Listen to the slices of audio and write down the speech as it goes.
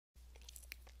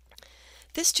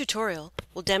This tutorial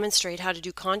will demonstrate how to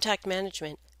do contact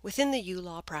management within the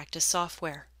uLawPractice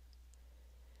software.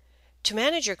 To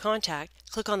manage your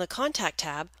contact, click on the Contact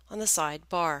tab on the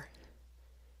sidebar.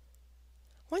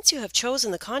 Once you have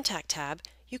chosen the Contact tab,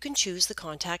 you can choose the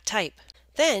contact type.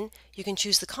 Then you can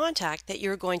choose the contact that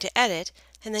you are going to edit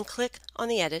and then click on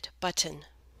the Edit button.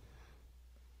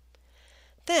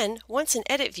 Then, once in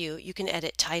Edit View, you can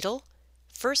edit title,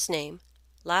 first name,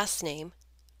 last name,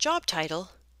 job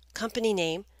title, company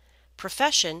name,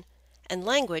 profession, and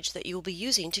language that you will be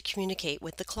using to communicate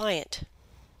with the client.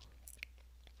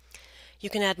 You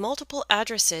can add multiple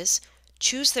addresses,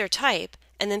 choose their type,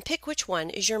 and then pick which one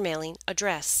is your mailing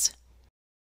address.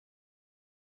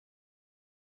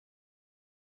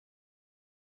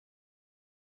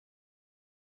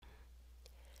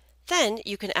 Then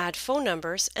you can add phone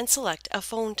numbers and select a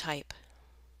phone type.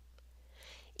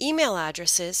 Email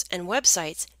addresses and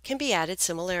websites can be added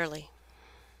similarly.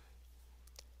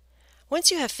 Once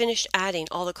you have finished adding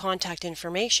all the contact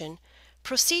information,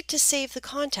 proceed to save the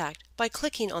contact by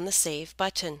clicking on the Save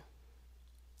button.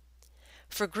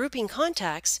 For grouping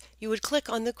contacts, you would click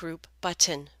on the Group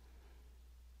button.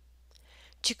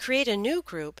 To create a new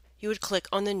group, you would click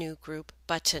on the New Group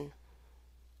button.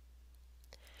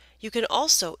 You can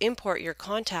also import your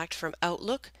contact from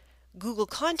Outlook, Google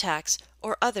Contacts,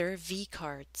 or other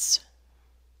vCards.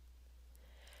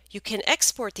 You can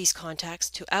export these contacts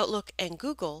to Outlook and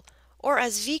Google or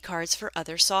as vCards for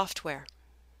other software.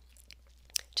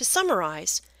 To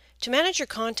summarize, to manage your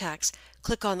contacts,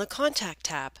 click on the Contact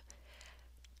tab.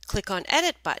 Click on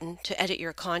Edit button to edit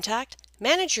your contact,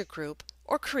 manage your group,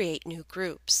 or create new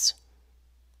groups.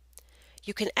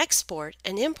 You can export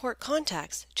and import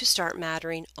contacts to start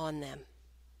mattering on them.